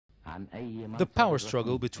The power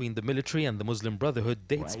struggle between the military and the Muslim Brotherhood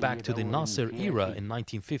dates back to the Nasser era in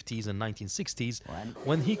 1950s and 1960s,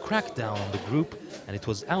 when he cracked down on the group and it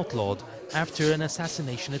was outlawed after an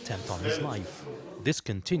assassination attempt on his life. This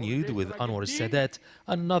continued with Anwar Sadat,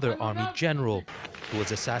 another army general, who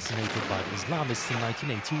was assassinated by the Islamists in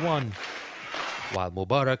 1981, while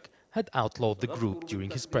Mubarak had outlawed the group during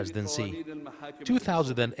his presidency.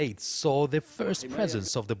 2008 saw the first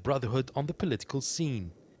presence of the Brotherhood on the political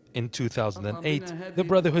scene. In 2008, the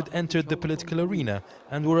Brotherhood entered the political arena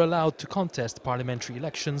and were allowed to contest parliamentary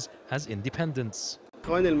elections as independents.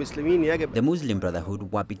 The Muslim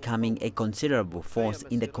Brotherhood were becoming a considerable force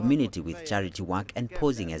in the community with charity work and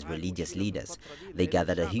posing as religious leaders. They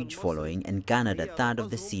gathered a huge following and garnered a third of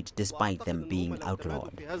the seat despite them being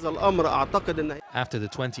outlawed. After the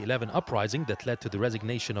 2011 uprising that led to the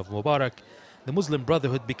resignation of Mubarak, the Muslim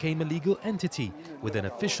Brotherhood became a legal entity with an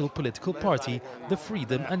official political party, the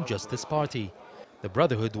Freedom and Justice Party. The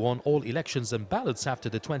Brotherhood won all elections and ballots after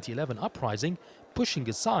the 2011 uprising, pushing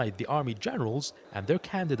aside the army generals and their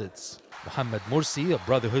candidates. Mohammed Morsi, a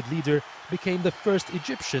Brotherhood leader, became the first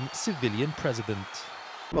Egyptian civilian president.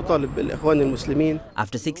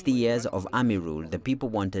 After 60 years of army rule, the people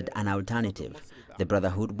wanted an alternative. The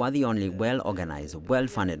Brotherhood were the only well-organized,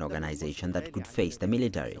 well-funded organization that could face the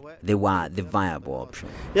military. They were the viable option.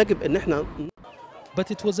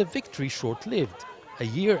 But it was a victory short-lived. A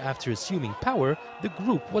year after assuming power, the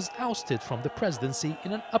group was ousted from the presidency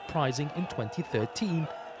in an uprising in 2013,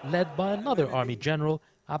 led by another army general,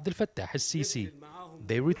 Abdel Fattah al-Sisi.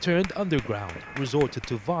 They returned underground, resorted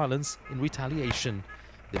to violence in retaliation.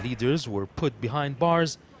 The leaders were put behind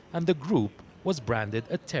bars, and the group was branded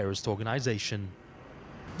a terrorist organization.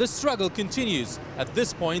 The struggle continues. At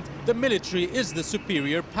this point, the military is the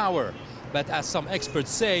superior power. But as some experts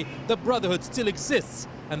say, the Brotherhood still exists,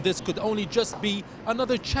 and this could only just be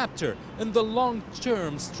another chapter in the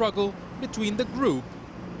long-term struggle between the group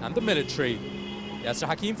and the military. Yasser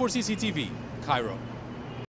Hakim for CCTV, Cairo.